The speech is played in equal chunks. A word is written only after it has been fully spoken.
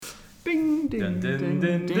Dun, dun,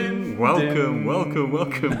 dun, dun, welcome.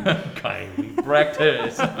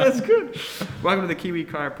 Chiropractors. That's good. Welcome to the Kiwi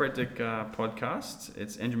Chiropractic podcast.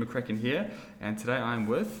 It's Andrew McCracken here, and today I'm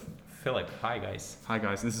with Philipp. Hi, guys. Hi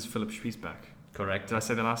guys, this is Philipp Spießbach. Correct. Did I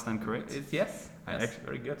say the last name correct? Yes.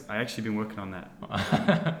 Very good. I actually been working on that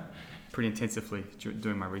pretty intensively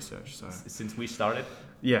doing my research. So Since we started?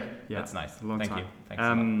 Yeah. That's nice. A long Thank time. you. Thanks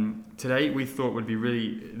a lot. Today we thought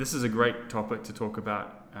this is a great topic to talk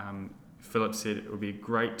about. Philip said it would be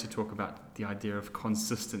great to talk about the idea of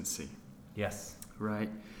consistency. Yes. Right.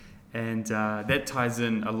 And that ties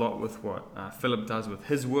in a lot with what Philip does with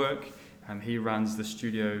his work. He runs the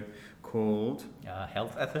studio called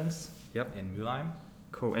Health Athens. Yep. In Mülheim.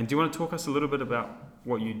 Cool. And do you want to talk us a little bit about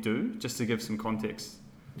what you do, just to give some context?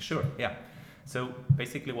 Sure, yeah. So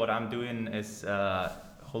basically what I'm doing is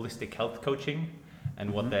holistic health coaching,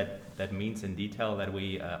 and what that means in detail, that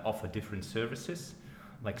we offer different services,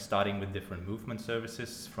 like starting with different movement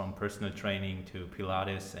services from personal training to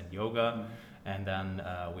Pilates and yoga, and then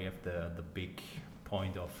we have the big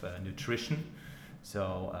point of nutrition.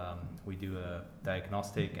 So we do a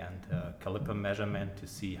diagnostic and caliper measurement to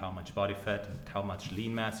see how much body fat and how much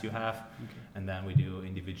lean mass you have. Okay. And then we do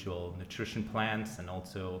individual nutrition plans, and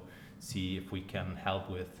also see if we can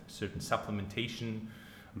help with certain supplementation,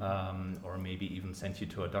 or maybe even send you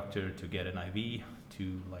to a doctor to get an IV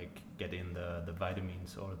to like get in the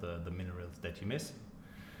vitamins or the minerals that you miss.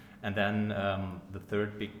 And then the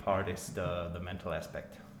third big part is the mental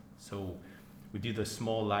aspect. So we do the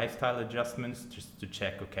small lifestyle adjustments just to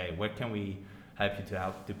check, okay, where can we help you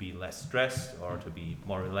to be less stressed or to be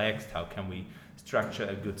more relaxed? How can we structure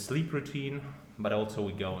a good sleep routine? But also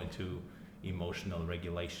we go into emotional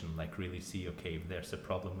regulation, like really see, okay, if there's a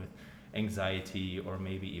problem with anxiety, or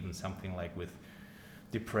maybe even something like with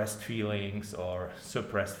depressed feelings or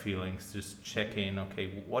suppressed feelings, just check in,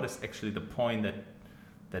 okay, what is actually the point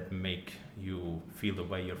that make you feel the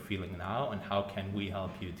way you're feeling now, and how can we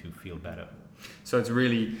help you to feel better? So it's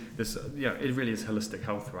really it really is holistic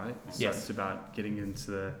health, right? So Yes. It's about getting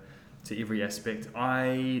into every aspect.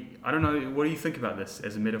 I don't know, what do you think about this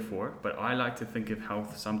as a metaphor? But I like to think of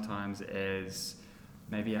health sometimes as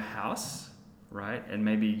maybe a house, right? And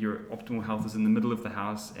maybe your optimal health is in the middle of the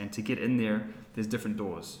house, and to get in there's different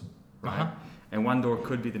doors, right? And one door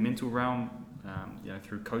could be the mental realm,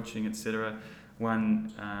 through coaching, etc.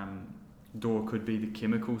 One door could be the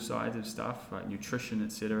chemical side of stuff, like nutrition,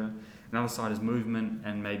 etc. Another side is movement,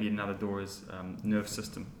 and maybe another door is nerve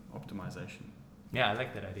system optimization. Yeah, I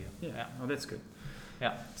like that idea. Yeah. Oh, that's good.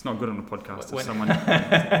 Yeah. It's not good on a podcast if When- someone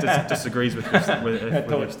disagrees with your I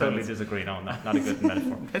totally statements. disagree. No, not a good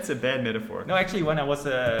metaphor. That's a bad metaphor. No, actually, when I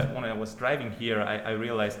was driving here, I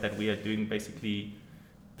realized that we are doing basically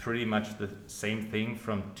pretty much the same thing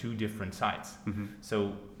from two different sides. Mm-hmm.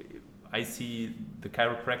 So I see the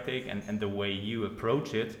chiropractic and the way you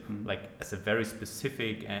approach it, like as a very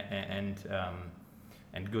specific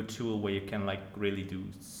and good tool, where you can like really do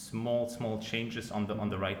small changes on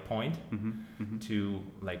the right point to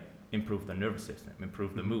like improve the nervous system,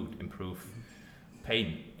 improve the mood, improve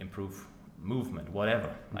pain, improve movement,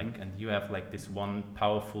 whatever. Like, and you have like this one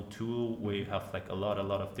powerful tool where you have like a lot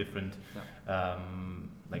of different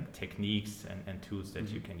like techniques and tools that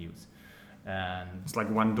you can use. And It's like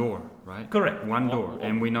one door, right? correct, One door,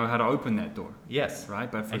 and we know how to open that door, yes,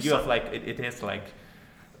 right? But for and you have like it has like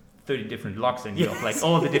 30 different locks, and you have like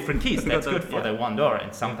all the different keys. That's good for that one door,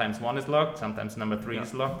 and sometimes one is locked, sometimes number 3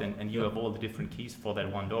 is locked, and you have all the different keys for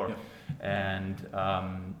that one door. And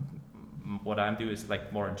what I'm doing is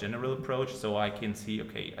like more a general approach, so I can see,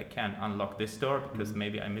 okay, I can unlock this door because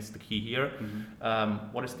maybe I missed the key here.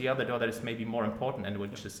 What is the other door that is maybe more important and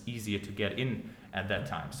which is easier to get in at that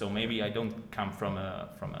time? So maybe I don't come from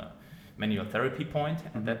a manual therapy point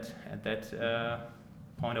at that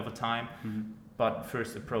point of a time, but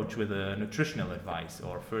first approach with a nutritional advice,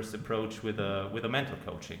 or first approach with a mental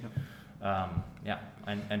coaching.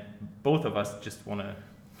 And both of us just want to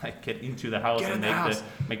like get into the house and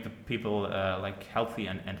make the people like healthy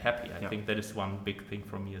and happy. I think that is one big thing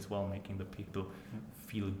for me as well, making the people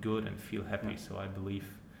feel good and feel happy. So I believe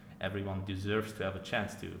everyone deserves to have a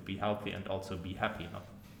chance to be healthy and also be happy.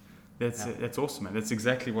 That's awesome, man. That's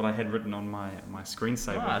exactly what I had written on my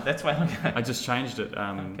screensaver. That's why I just changed it,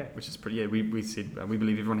 which is pretty. Yeah, we said we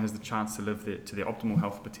believe everyone has the chance to live to their optimal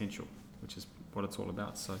health potential, which is what it's all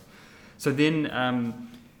about. So then.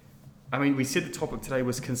 We said the topic today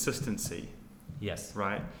was consistency. Yes.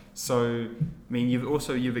 Right? So,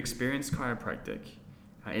 you've experienced chiropractic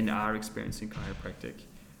and are experiencing chiropractic.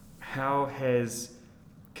 How has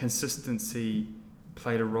consistency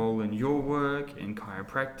played a role in your work, in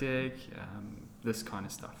chiropractic, this kind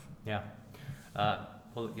of stuff? Yeah.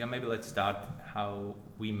 Maybe let's start how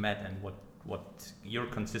we met and what your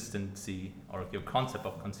consistency or your concept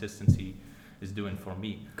of consistency is doing for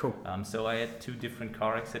me. Cool. So I had 2 different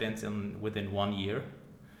car accidents within 1 year,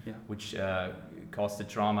 which caused a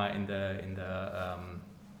trauma in the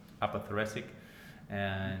upper thoracic,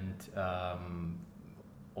 and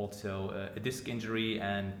also a disc injury,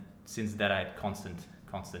 and since that I had constant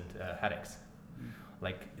headaches.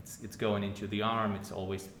 Like it's going into the arm, it's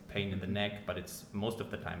always pain in the neck, but it's most of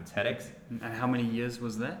the time it's headaches. And how many years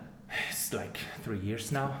was that? It's like 3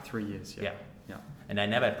 years now. 3 years, yeah. And I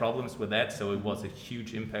never had problems with that, so it was a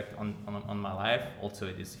huge impact on my life. Also,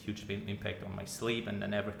 it is a huge impact on my sleep and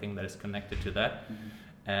then everything that is connected to that.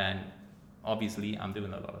 And obviously, I'm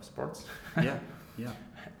doing a lot of sports.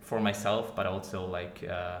 For myself, but also like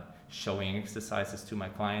showing exercises to my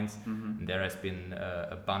clients. And there has been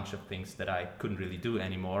a bunch of things that I couldn't really do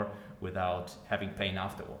anymore without having pain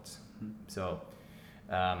afterwards. So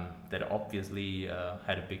that obviously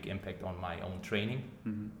had a big impact on my own training.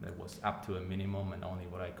 That was up to a minimum and only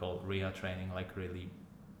what I call RIA training, like really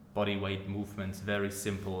body weight movements, very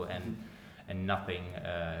simple and nothing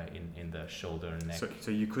in the shoulder and neck.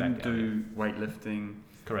 So you couldn't do weightlifting.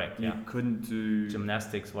 Correct. You couldn't do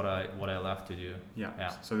gymnastics, what I love to do.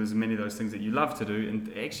 So there's many of those things that you love to do, and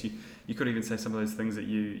actually you could even say some of those things that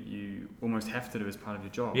you almost have to do as part of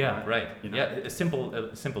your job. Right. You know? A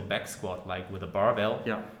simple back squat, like with a barbell.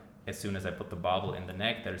 As soon as I put the barbell in the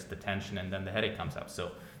neck, there's the tension, and then the headache comes up.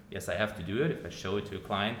 So yes, I have to do it if I show it to a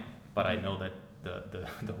client, but I know that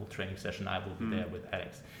the whole training session I will be there with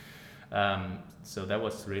headaches. So that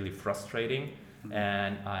was really frustrating,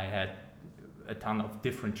 and I had a ton of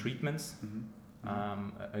different treatments.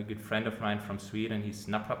 A good friend of mine from Sweden, he's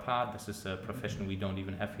naprapat. This is a profession we don't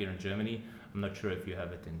even have here in Germany. I'm not sure if you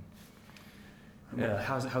have it in.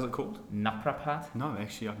 How's it called? Naprapat? No,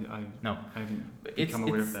 actually, I haven't become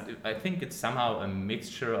aware of that. I think it's somehow a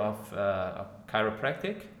mixture of a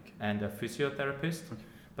chiropractic and a physiotherapist.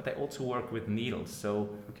 But they also work with needles, so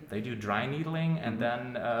they do dry needling, and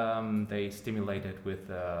then they stimulate it with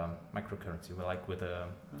microcurrency, like with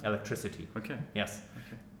electricity. Yes.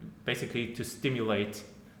 Basically to stimulate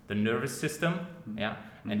the nervous system,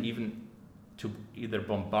 and even to either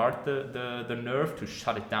bombard the nerve to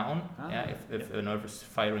shut it down, if a nerve is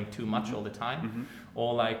firing too much all the time,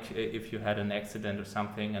 or like if you had an accident or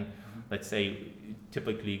something, and let's say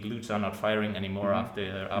typically glutes are not firing anymore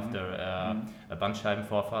after a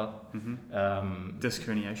Bandscheibenvorfall. Disc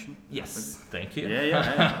herniation. Yes, thank you.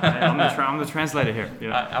 I'm the translator here.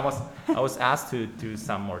 I was asked to do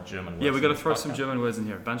some more German words. Yeah, we got to throw some German words in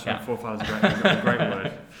here. Bandscheibenvorfall is a great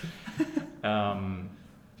word.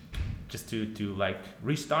 Just to like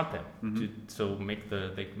restart them, so make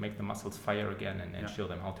the muscles fire again and show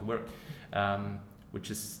them how to work, which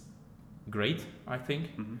is great, I think,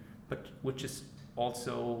 but which is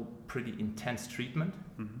also pretty intense treatment,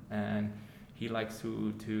 and he likes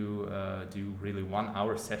to do really 1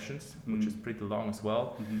 hour sessions, which is pretty long as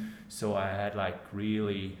well. So I had like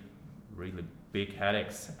really big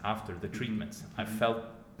headaches after the treatments. I felt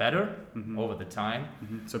better over the time.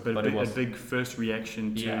 But it was a big first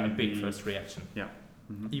reaction to a big first reaction.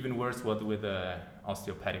 Even worse was with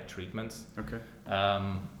osteopathic treatments.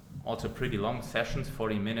 Also pretty long sessions,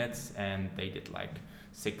 40 minutes, and they did like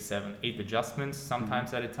 6, 7, 8 adjustments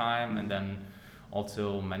sometimes at a time, and then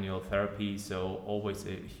also manual therapy, so always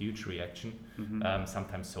a huge reaction,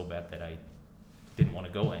 sometimes so bad that I didn't want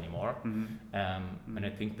to go anymore. And I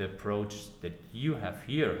think the approach that you have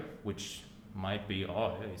here, which might be,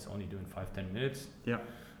 he's only doing 5-10 minutes,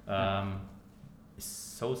 is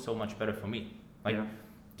so much better for me.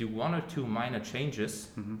 Do 1 or 2 minor changes,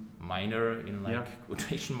 minor in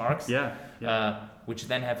quotation marks, which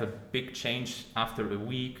then have a big change after a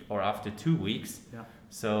week or after 2 weeks.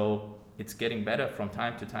 So it's getting better from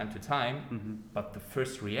time to time, but the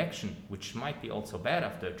first reaction, which might be also bad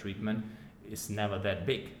after a treatment, is never that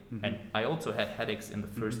big. And I also had headaches in the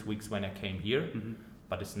first weeks when I came here,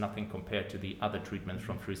 but it's nothing compared to the other treatments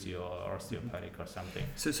from physio or osteopathic or something.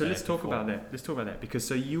 So let's talk about that. Because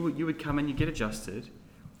so you would come in, you get adjusted,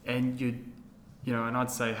 and and I'd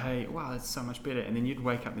say, hey, wow, that's so much better, and then you'd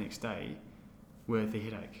wake up the next day with a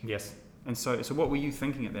headache. Yes. And so what were you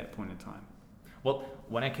thinking at that point in time? Well,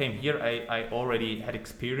 when I came here, I already had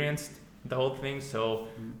experienced the whole thing, so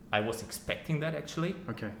I was expecting that actually.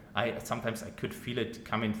 Sometimes I could feel it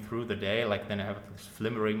coming through the day, like then I have this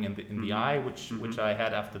flimmering in the eye, which I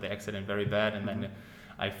had after the accident very bad, and then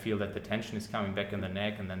I feel that the tension is coming back in the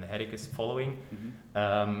neck, and then the headache is following.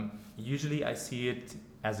 Usually I see it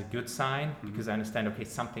as a good sign, because I understand, okay,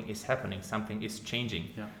 something is happening, something is changing,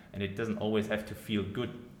 and it doesn't always have to feel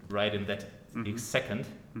good right in that second,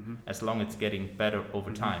 as long as it's getting better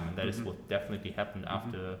over time. And that is what definitely happened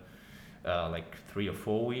after like 3 or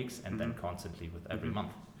 4 weeks, and then constantly with every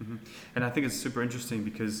month. And I think it's super interesting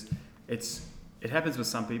because it happens with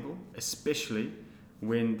some people, especially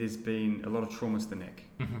when there's been a lot of trauma to the neck,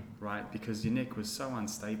 right? Because your neck was so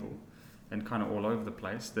unstable and kind of all over the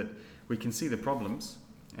place that we can see the problems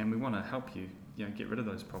and we want to help you, get rid of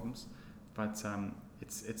those problems. But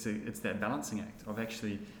it's that balancing act of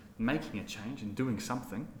actually making a change and doing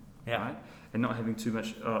something, right? And not having too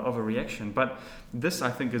much of a reaction. But this, I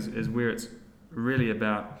think, is where it's really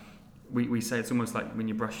about. We say it's almost like when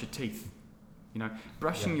you brush your teeth.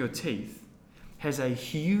 Brushing your teeth has a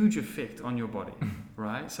huge effect on your body,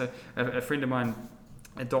 right? So a friend of mine,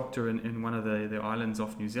 a doctor in one of the islands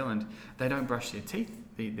off New Zealand, they don't brush their teeth,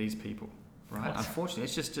 these people, right? Unfortunately,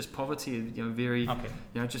 it's just poverty, very,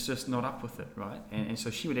 just not up with it, right? And so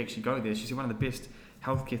she would actually go there. She said one of the best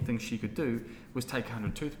healthcare things she could do was take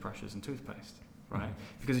 100 toothbrushes and toothpaste, right?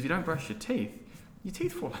 Because if you don't brush your teeth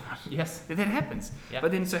fall out. Yes. That happens. Yeah.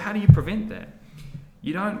 But then, so how do you prevent that?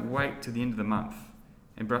 You don't wait to the end of the month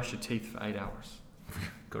and brush your teeth for 8 hours.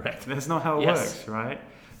 Correct. That's not how it works, right?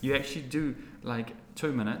 You actually do like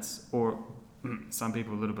 2 minutes, or some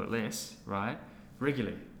people a little bit less, right?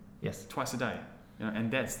 Regularly. Yes. Twice a day.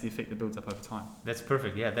 And that's the effect that builds up over time. That's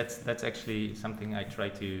perfect. Yeah, that's actually something I try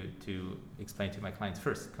to explain to my clients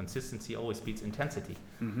first. Consistency always beats intensity.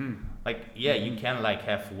 You can like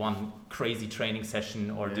have one crazy training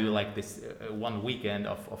session or do like this one weekend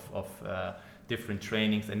of different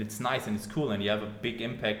trainings, and it's nice and it's cool and you have a big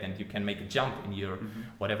impact and you can make a jump in your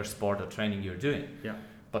whatever sport or training you're doing. Yeah.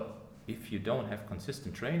 But if you don't have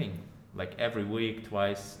consistent training, like every week,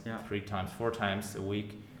 twice, 3 times, 4 times a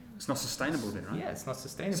week, it's not sustainable then, right? Yeah, it's not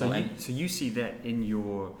sustainable. So you see that in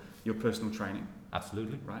your personal training?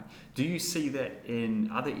 Absolutely. Right. Do you see that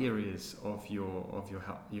in other areas of your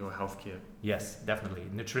healthcare? Yes, definitely.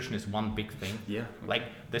 Nutrition is one big thing. Yeah. Like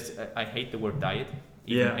this, I hate the word diet.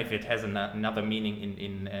 Even if it has another meaning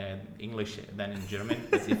in English than in German.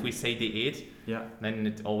 If we say diet, then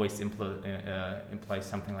it always implies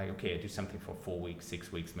something like, okay, I do something for 4 weeks,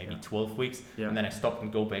 6 weeks, maybe 12 weeks, and then I stop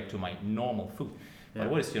and go back to my normal food. But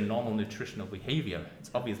what is your normal nutritional behavior?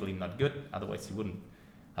 It's obviously not good. Otherwise, you wouldn't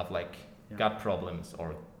have like gut problems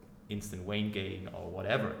or instant weight gain or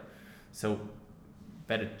whatever. So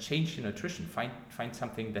better change your nutrition. Find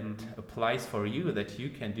something that applies for you, that you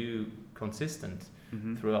can do consistent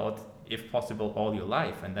throughout, if possible, all your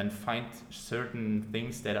life. And then find certain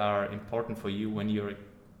things that are important for you when you're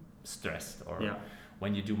stressed or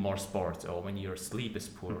when you do more sports or when your sleep is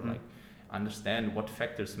poor. Like, understand what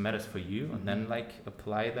factors matters for you and then like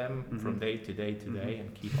apply them from day to day to day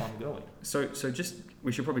and keep on going. So just,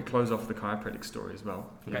 we should probably close off the chiropractic story as well.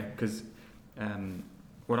 Okay. Because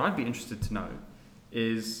what I'd be interested to know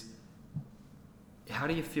is, how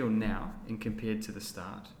do you feel now in compared to the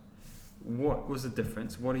start? What was the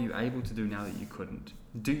difference? What are you able to do now that you couldn't?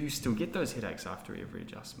 Do you still get those headaches after every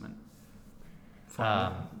adjustment?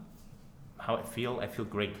 How I feel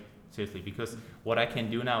great. Seriously, because what I can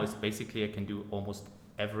do now is basically I can do almost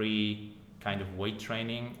every kind of weight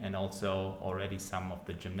training and also already some of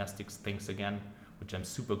the gymnastics things again, which I'm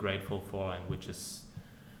super grateful for and which is,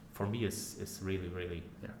 for me, is really, really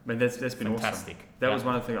but that's been fantastic. Awesome. That was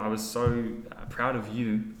one of the things I was so proud of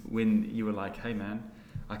you when you were like, hey man,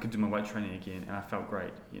 I could do my weight training again, and I felt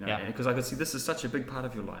great, because I could see this is such a big part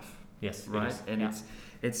of your life. Yes, right, and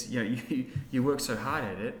it's you work so hard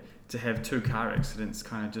at it. To have 2 car accidents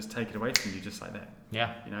kind of just take it away from you just like that.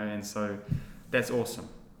 Yeah. And so that's awesome.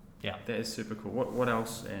 Yeah. That is super cool. What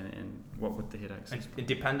else and what with the headaches? And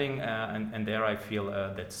depending, and there I feel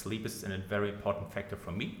that sleep is a very important factor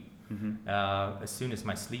for me. As soon as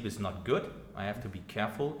my sleep is not good, I have to be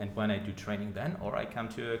careful. And when I do training then, or I come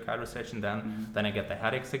to a chiro session then I get the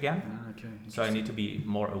headaches again. Okay. So I need to be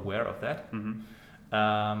more aware of that.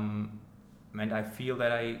 And I feel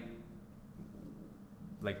that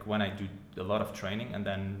like when I do a lot of training, and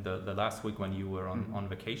then the last week when you were on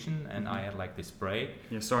vacation and I had like this break.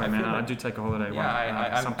 Yeah, sorry man, I do take a holiday.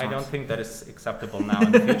 Yeah, I don't think that is acceptable now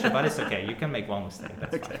in the future, but it's okay. You can make one mistake.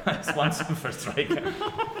 That's fine. It's one super strike.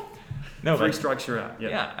 No, 3 strikes you're out.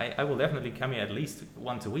 Yeah, I will definitely come here at least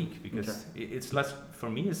once a week because it's less, for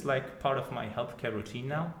me, it's like part of my healthcare routine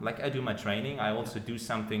now. Like I do my training, I also do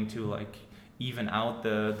something to like even out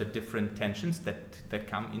the different tensions that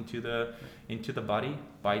come into the body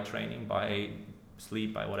by training, by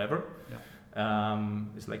sleep, by whatever.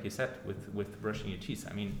 It's like you said with brushing your teeth.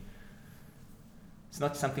 I mean, it's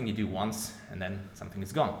not something you do once and then something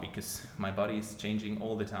is gone, because my body is changing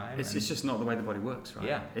all the time. It's just not the way the body works, right?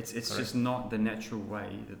 Yeah, It's correct. just not the natural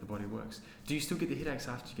way that the body works. Do you still get the headaches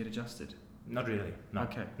after you get adjusted? Not really. No.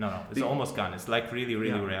 Okay. No. It's almost gone. It's like really,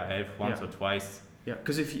 really Yeah. rare. I have once or twice. Yeah,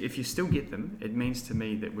 because if you still get them, it means to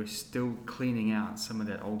me that we're still cleaning out some of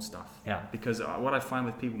that old stuff. Yeah. Because what I find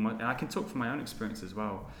with people, and I can talk from my own experience as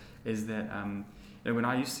well, is that when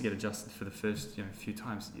I used to get adjusted for the first few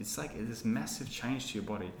times, it's like this massive change to your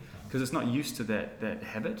body, because it's not used to that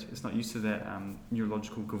habit. It's not used to that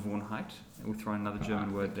neurological Gewohnheit. We'll throw another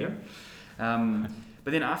German word there.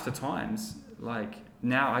 But then after times, like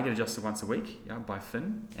now I get adjusted once a week by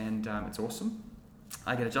Finn, and it's awesome.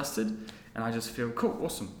 I get adjusted and I just feel cool,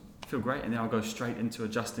 awesome, feel great, and then I'll go straight into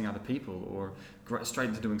adjusting other people or straight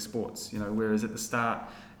into doing sports. Whereas at the start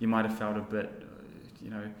you might have felt a bit,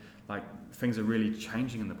 like things are really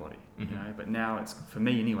changing in the body. But now it's, for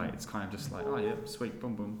me anyway, it's kind of just like, oh yeah, sweet,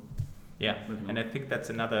 boom, boom. Yeah, and I think that's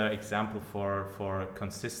another example for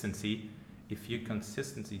consistency. If you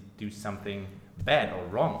consistently do something bad or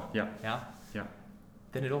wrong,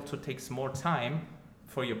 then it also takes more time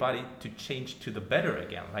for your body to change to the better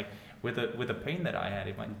again. Like with the pain that I had,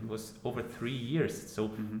 it was over 3 years.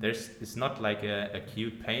 So it's not like a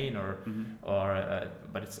acute pain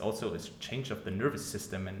but it's also a change of the nervous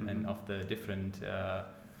system and of the different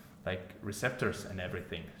like receptors and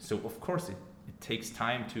everything. So of course it takes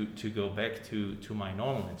time to go back to my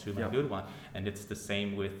normal and to my good one. And it's the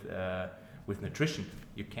same with nutrition.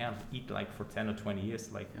 You can't eat like for 10 or 20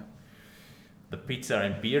 years like the pizza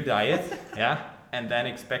and beer diet, and then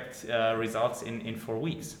expect results in 4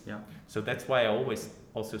 weeks. Yeah. So that's why I always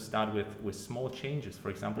also start with small changes. For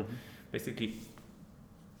example, basically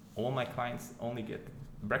all my clients only get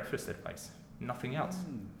breakfast advice, nothing else.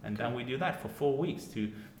 And then we do that for 4 weeks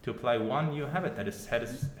to apply one new habit that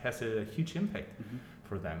has a huge impact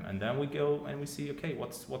for them. And then we go and we see, okay,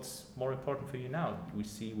 what's more important for you now? We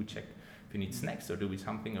check if you need snacks, or do we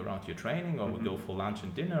something around your training, or we go for lunch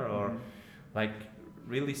and dinner, or like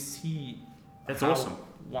really see how awesome.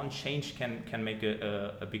 One change can make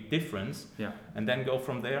a big difference, and then go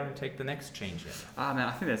from there and take the next change in. Man,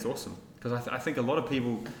 I think that's awesome, because I think a lot of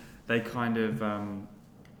people, they kind of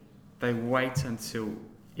they wait until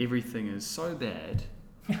everything is so bad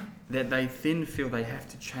that they then feel they have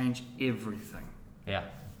to change everything. Yeah.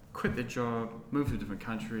 Quit their job, move to a different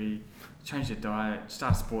country, change their diet,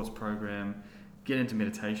 start a sports program, get into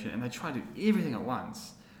meditation, and they try to do everything at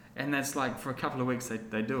once. And that's like for a couple of weeks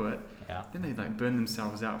they do it. Yeah. Then they like burn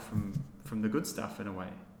themselves out from the good stuff in a way.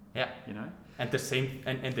 Yeah. And the same,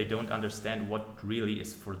 and they don't understand what really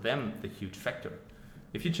is for them the huge factor.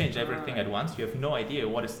 If you change everything at once, you have no idea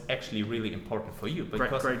what is actually really important for you.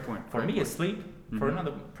 Because great point. For me, it's sleep. For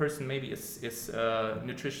another person, maybe it's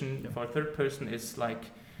nutrition. For a third person, it's like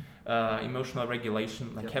emotional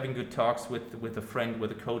regulation, like having good talks with a friend,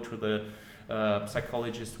 with a coach, with a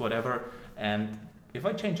psychologist, whatever. And if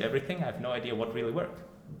I change everything, I have no idea what really worked.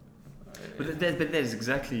 But that's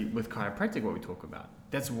exactly with chiropractic what we talk about.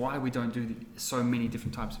 That's why we don't do so many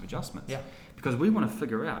different types of adjustments. Yeah. Because we want to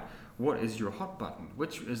figure out what is your hot button,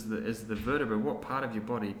 which is the vertebra, what part of your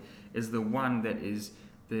body is the one that is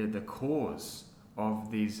the cause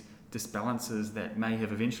of these disbalances that may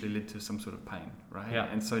have eventually led to some sort of pain, right?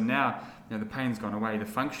 Yeah. And so now, the pain's gone away, the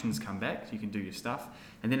functions come back, you can do your stuff,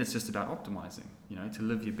 and then it's just about optimizing, to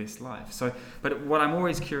live your best life. So, but what I'm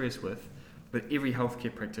always curious with every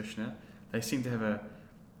healthcare practitioner, they seem to have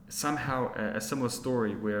somehow a similar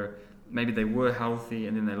story where maybe they were healthy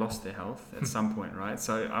and then they lost their health at some point, right?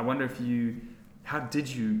 So I wonder how did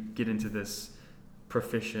you get into this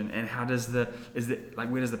profession, and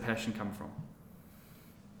where does the passion come from?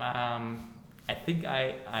 I think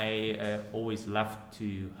I always loved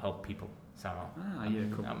to help people somehow.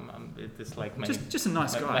 Cool. It's like just a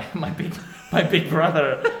nice guy. My big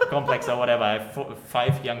brother complex or whatever. I have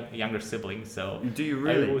 5 younger siblings. So do you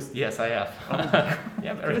really? Yes, I have.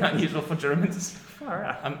 Yeah, very unusual for Germans.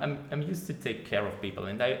 I'm used to take care of people,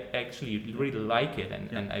 and I actually really like it,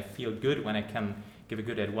 and I feel good when I can give a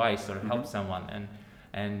good advice or help someone.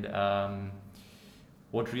 And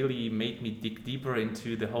what really made me dig deeper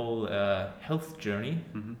into the whole health journey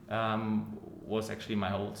was actually my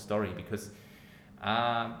whole story, because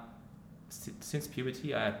since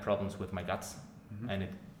puberty I had problems with my guts, and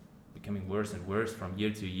it becoming worse and worse from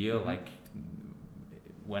year to year. Like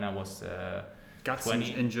when I was guts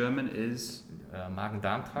 20, in German is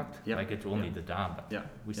Magen-Darm-Trakt. Like it's only the Darm, but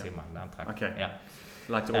we say Magen-Darm-Trakt. Okay. Yeah.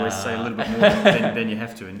 I like to always say a little bit more than you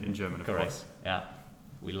have to in German, of course. Yeah.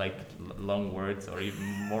 We like long words or even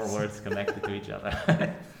more words connected to each other.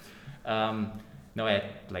 No, I had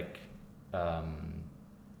like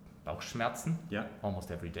Bauchschmerzen. Yeah.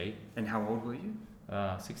 Almost every day. And how old were you?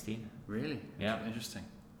 16. Really? Yeah. Interesting.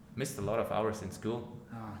 Missed a lot of hours in school.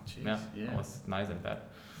 Oh, jeez. Yeah. It was nice and bad.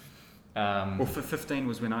 Well, for 15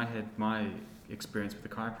 was when I had my experience with the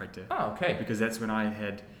chiropractor. Oh, okay. Because that's when I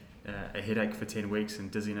had a headache for 10 weeks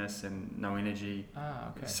and dizziness and no energy. Ah,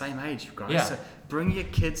 okay. Same age, you guys. Yeah. So bring your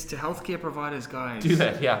kids to healthcare providers, guys. Do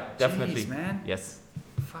that, yeah, definitely. Jeez, man. Yes.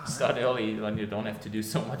 Fuck. Start early when you don't have to do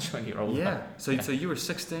so much when you're older. Yeah. So you were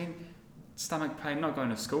 16, stomach pain, not going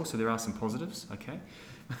to school, so there are some positives, okay?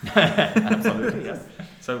 Absolutely, yes.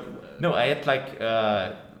 So no, I had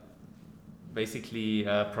basically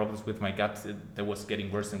problems with my gut that was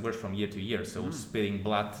getting worse and worse from year to year. So spitting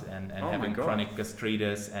blood and having chronic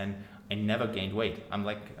gastritis, and I never gained weight. I'm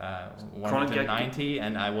like 190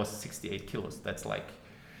 and I was 68 kilos. That's like...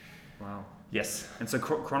 Wow. Yes. And so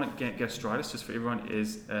chronic gastritis, just for everyone,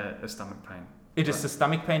 is a stomach pain. It is a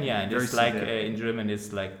stomach pain, yeah. And Very it's like, severe. in German,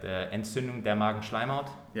 it's like the Entzündung der Magenschleimhaut.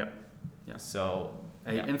 Yeah. Yeah. So...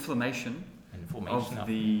 Inflammation of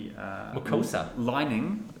the mucosa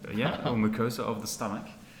lining, or mucosa of the stomach.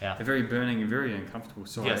 Yeah. They're very burning and very uncomfortable.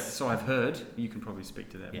 So Yes. So I've heard. You can probably speak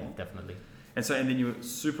to that yeah, more. definitely. And then you were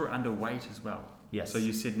super underweight as well. Yes. So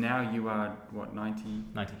you said now you are what, 90?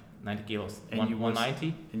 90 kilos. And you was-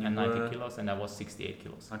 190 and you and were- 90 kilos, and I was 68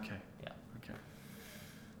 kilos. Okay. Yeah. Okay.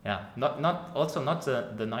 Yeah. Not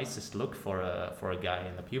the nicest look for a guy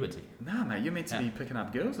in the puberty. Nah, mate, you're meant to be picking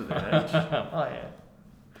up girls at that age. Oh yeah.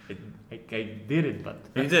 I did it, but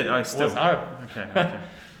You did. Oh, it still. was hard. Okay.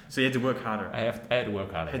 So you had to work harder. I had to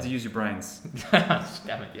work harder. Had to use your brains.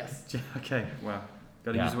 Damn it, yes. Okay. Wow.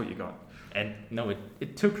 Got to Yeah. use what you got. And no,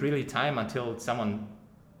 it took really time until someone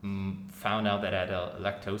found out that I had a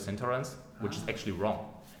lactose intolerance, which is actually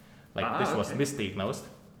wrong. Like this was misdiagnosed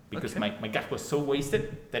because my gut was so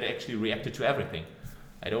wasted that it actually reacted to everything.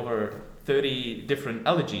 I had over 30 different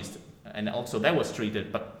allergies, and also that was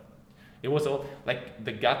treated, but it was all like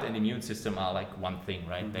the gut and immune system are like one thing,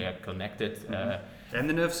 right? Mm-hmm. They are connected. And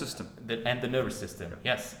the nerve system. And the nervous system,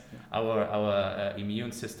 yes. Our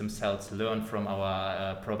immune system cells learn from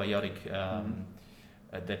our probiotic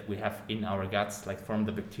that we have in our guts, like from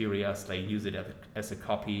the bacteria, so they use it as a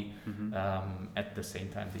copy. At the same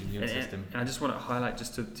time, the immune system. And I just want to highlight,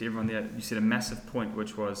 just to everyone there, you said a massive point,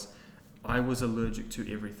 which was I was allergic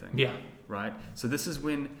to everything. Yeah. Right? So this is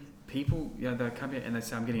when people, they come here and they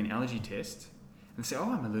say, I'm getting an allergy test. And they say,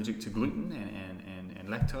 I'm allergic to gluten and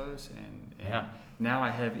lactose. And now I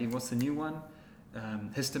have, what's the new one?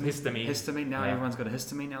 Histamine. Now everyone's got a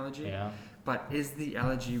histamine allergy. Yeah. But is the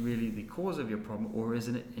allergy really the cause of your problem, or is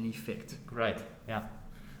it an effect? Right, yeah.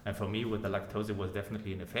 And for me, with the lactose, it was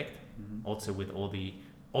definitely an effect. Also with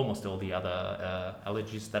almost all the other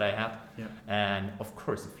allergies that I had. Yeah. And of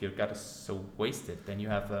course, if your gut is so wasted, then you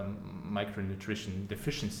have micronutrition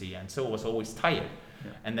deficiency, and so I was always tired.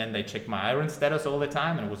 Yeah. And then they checked my iron status all the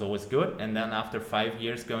time, and it was always good. And then after 5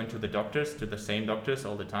 years going to the same doctors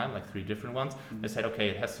all the time, like 3 different ones, they said, okay,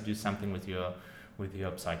 it has to do something with your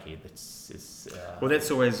psyche. Well, that's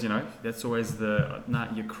always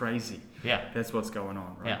you're crazy. Yeah. That's what's going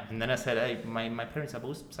on, right? Yeah. And then I said, hey, my parents are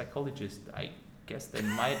both psychologists. I guess they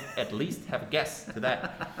might at least have a guess to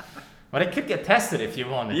that. But I could get tested if you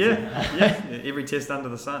wanted to. Every test under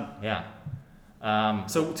the sun. Yeah.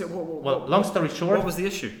 Well, long story short, what was the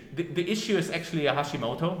issue? The issue is actually a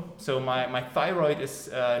Hashimoto. So my thyroid is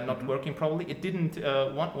not working properly. It didn't.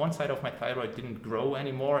 One side of my thyroid didn't grow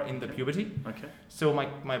anymore in the puberty. Okay. So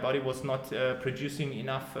my body was not producing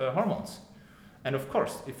enough hormones. And of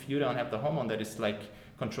course, if you don't have the hormone that is like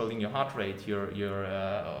controlling your heart rate, your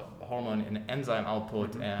hormone and enzyme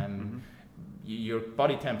output, and your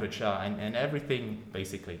body temperature, and everything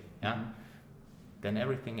basically, then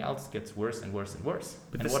everything else gets worse and worse and worse.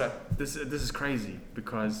 But and this is crazy,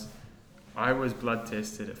 because I was blood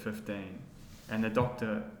tested at 15 and the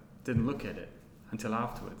doctor didn't look at it until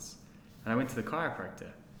afterwards. And I went to the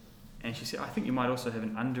chiropractor and she said, I think you might also have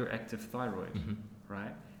an underactive thyroid,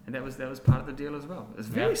 right? And that was part of the deal as well. It's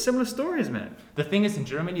very similar stories, man. The thing is, in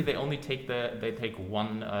Germany, they only take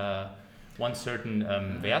one certain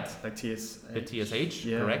Wert, like TSH. the TSH,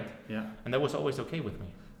 correct? Yeah. And that was always okay with me.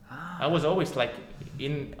 I was always like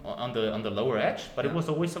on the lower edge, but it was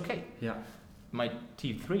always okay. Yeah. My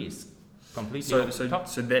T3 is completely top.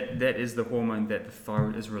 So that is the hormone that the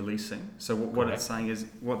thyroid is releasing. So what it's saying is,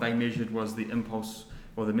 what they measured was the impulse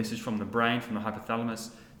or the message from the brain, from the hypothalamus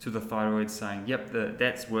to the thyroid, saying, yep,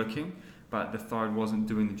 that's working, but the thyroid wasn't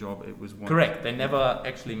doing the job it was wanting. Correct. They never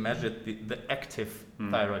actually measured the active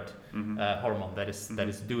thyroid hormone that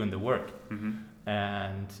is doing the work.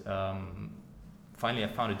 And finally I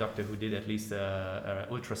found a doctor who did at least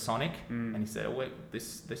ultrasonic, and he said, oh, wait,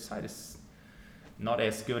 this side is not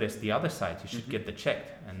as good as the other side. You should get that checked.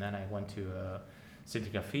 And then I went to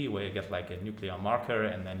scintigraphy, where you get like a nuclear marker,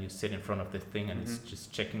 and then you sit in front of the thing, and it's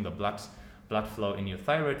just checking the blood flow in your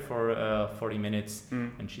thyroid for 40 minutes.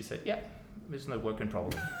 And she said, yeah, it's not working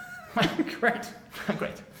probably. Great.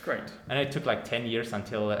 And it took like 10 years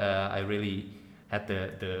until I really had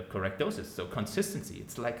the correct doses. So consistency,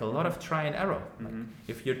 it's like a lot of try and error. Like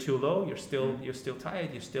if you're too low, you're still tired,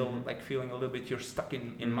 you're still like feeling a little bit, you're stuck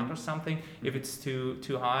in mud or something. If it's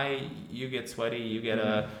too high, you get sweaty, you get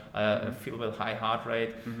feel a bit high heart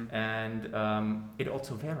rate, and it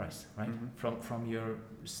also varies, right? From your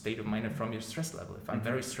state of mind and from your stress level. If I'm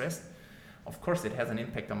very stressed, of course it has an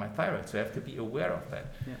impact on my thyroid, so I have to be aware of that.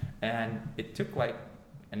 And it took like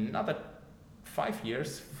another 5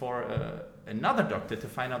 years for another doctor to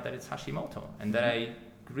find out that it's Hashimoto, and that I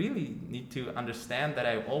really need to understand that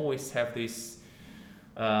I always have this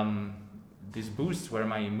boost where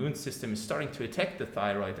my immune system is starting to attack the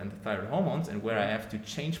thyroid and the thyroid hormones, and where I have to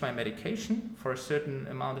change my medication for a certain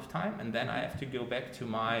amount of time, and then I have to go back to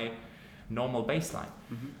my normal baseline.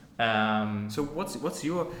 So what's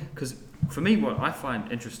your, because for me what I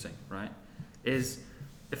find interesting, right, is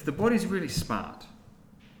if the body's really smart,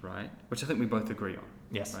 right, which I think we both agree on.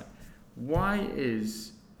 Yes. Right, why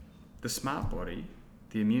is the smart body,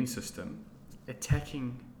 the immune system,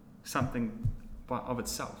 attacking something of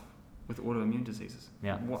itself with autoimmune diseases?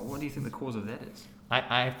 Yeah. What do you think the cause of that is?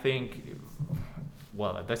 I think,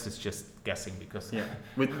 well, this is just guessing, because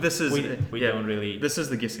we don't really. This is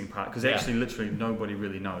the guessing part, because actually, literally, nobody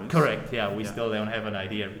really knows. Correct. Yeah, we still don't have an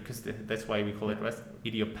idea, because that's why we call it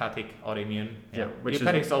idiopathic autoimmune.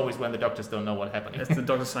 Idiopathic is always when the doctors don't know what's happening. It's the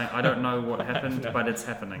doctor saying, "I don't know what happened, but it's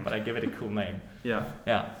happening." But I give it a cool name. Yeah.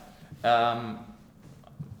 Yeah.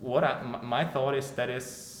 My thought is that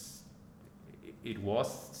it was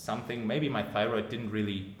something. Maybe my thyroid didn't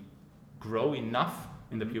really grow enough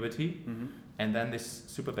in the puberty. And then this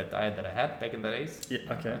super bad diet that I had back in the days.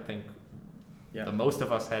 I think the most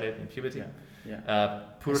of us had it in puberty.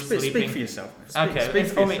 Poor sleeping. Speak for yourself.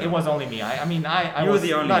 It was only me. I was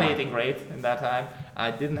not eating great in that time.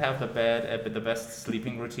 I didn't have the best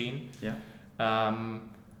sleeping routine.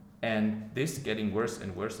 And this getting worse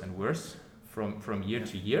and worse and worse from year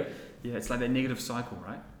to year. Yeah, it's like that negative cycle,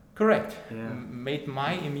 right? Correct. Made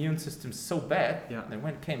my immune system so bad that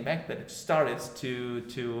when it came back, that it started to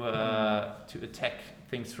attack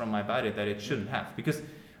things from my body that it shouldn't have. Because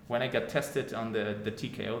when I got tested on the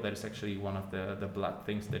TKO, that is actually one of the blood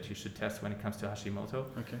things that you should test when it comes to Hashimoto.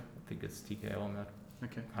 Okay. I think it's TKO. I'm not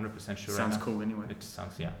 100% sure. Sounds cool anyway. It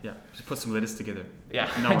sounds Yeah. Just put some letters together. Yeah.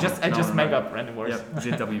 I just make up random words.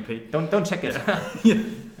 ZWP. Don't check it.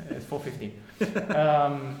 It's 4:15.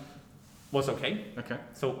 Was okay.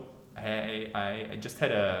 So I just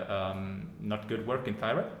had a not good work in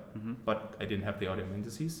thyroid, but I didn't have the autoimmune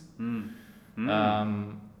disease.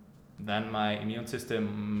 Then my immune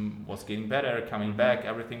system was getting better, coming back,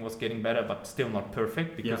 everything was getting better, but still not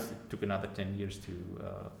perfect, because it took another 10 years to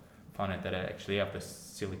find out that I actually have this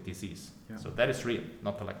celiac disease. So that is real,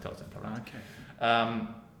 not the lactose intolerance.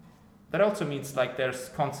 That also means like there's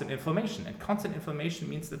constant inflammation, and constant inflammation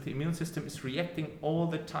means that the immune system is reacting all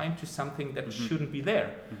the time to something that shouldn't be there.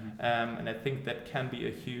 And I think that can be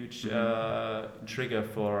a huge trigger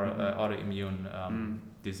for autoimmune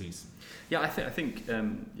disease. Yeah, I think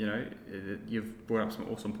you've brought up some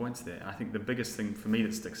awesome points there. I think the biggest thing for me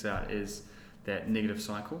that sticks out is that negative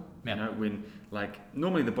cycle. You know, when like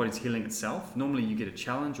normally the body's healing itself. Normally you get a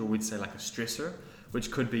challenge, or we'd say like a stressor,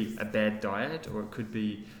 which could be a bad diet, or it could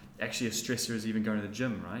be actually a stressor is even going to the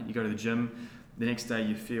gym, right? You go to the gym, the next day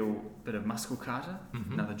you feel a bit of muscle carter,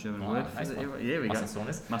 another German word. Nice we muscle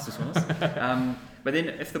soreness. Muscle soreness. But then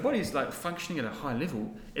if the body's like functioning at a high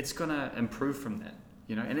level, it's going to improve from that,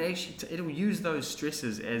 you know, and it'll use those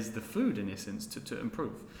stresses as the food in essence to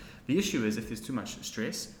improve. The issue is if there's too much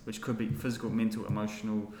stress, which could be physical, mental,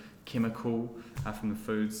 emotional, chemical from the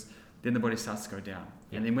foods, then the body starts to go down.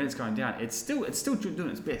 And then when it's going down, it's still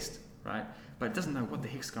doing its best, right? But it doesn't know what the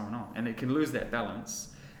heck's going on, and it can lose that balance,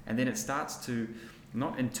 and then it starts to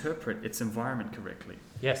not interpret its environment correctly.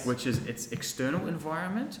 Yes. Which is its external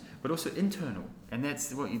environment, but also internal, and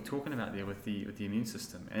that's what you're talking about there with the immune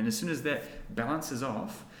system. And as soon as that balance is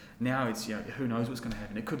off, now it's who knows what's going to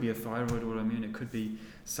happen. It could be a thyroid autoimmune. It could be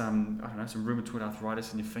some rheumatoid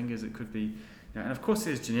arthritis in your fingers. It could be, and of course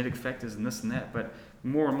there's genetic factors and this and that, but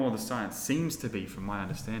more and more the science seems to be, from my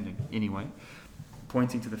understanding anyway,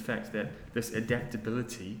 pointing to the fact that this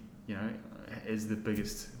adaptability, is the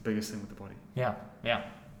biggest thing with the body. Yeah.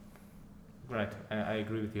 Right, I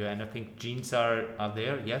agree with you, and I think genes are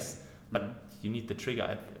there, yes, but you need the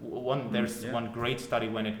trigger. There's one great study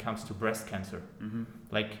when it comes to breast cancer. Mm-hmm.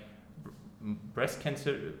 Like breast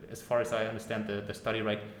cancer, as far as I understand the study,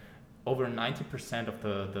 right, over 90% of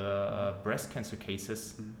the breast cancer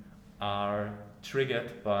cases are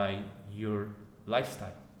triggered by your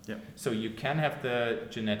lifestyle. Yeah. So you can have the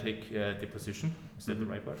genetic deposition. Is that the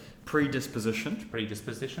right word? Predisposition,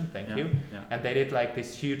 thank you. Yeah. And they did like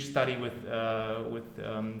this huge study with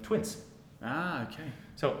twins. Ah, okay.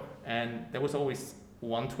 So, and there was always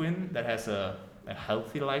one twin that has a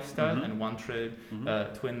healthy lifestyle and one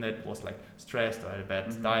twin that was like stressed or had a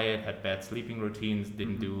bad diet, had bad sleeping routines,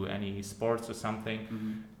 didn't do any sports or something.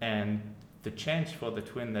 And the chance for the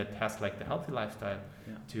twin that has like the healthy lifestyle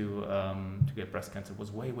to get breast cancer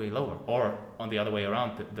was way lower. Or on the other way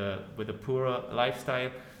around, with the poorer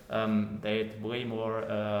lifestyle, they had way more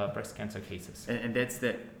breast cancer cases. And that's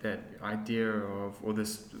that idea of, or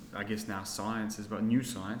this, I guess now science is about new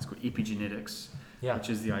science called epigenetics, which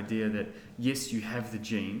is the idea that yes, you have the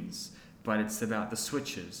genes, but it's about the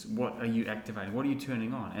switches. What are you activating? What are you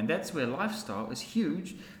turning on? And that's where lifestyle is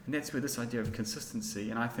huge, and that's where this idea of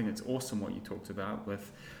consistency, and I think it's awesome what you talked about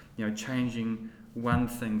with, changing one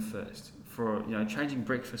thing first, for, changing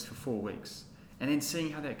breakfast for 4 weeks, and then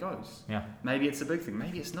seeing how that goes. Yeah. Maybe it's a big thing,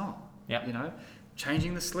 maybe it's not. Yeah.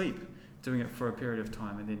 Changing the sleep, doing it for a period of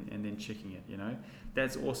time, and then checking it,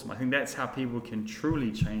 That's awesome. I think that's how people can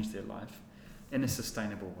truly change their life in a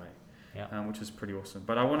sustainable way. Yeah. Which is pretty awesome.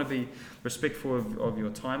 But I want to be respectful of your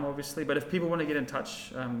time, obviously. But if people want to get in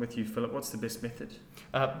touch with you, Philip, what's the best method?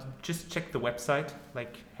 Just check the website,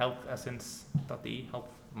 like healthessence.de,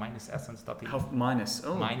 health-essence.de. Health minus.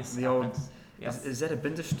 Oh, minus the old. Yes. Is that a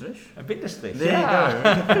Bindestrich? A Bindestrich. There you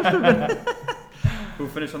go. We'll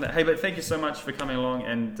finish on that. Hey, but thank you so much for coming along.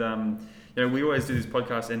 And we always do these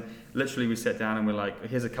podcasts, and literally we sat down and we're like,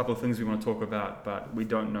 here's a couple of things we want to talk about, but we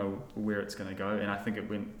don't know where it's going to go. And I think it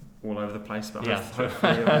went all over the place, but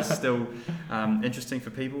hopefully it was still interesting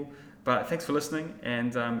for people. But thanks for listening,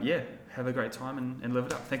 and have a great time and live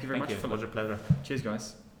it up. Thank you very much. Thank you. It was a pleasure. Cheers,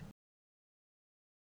 guys.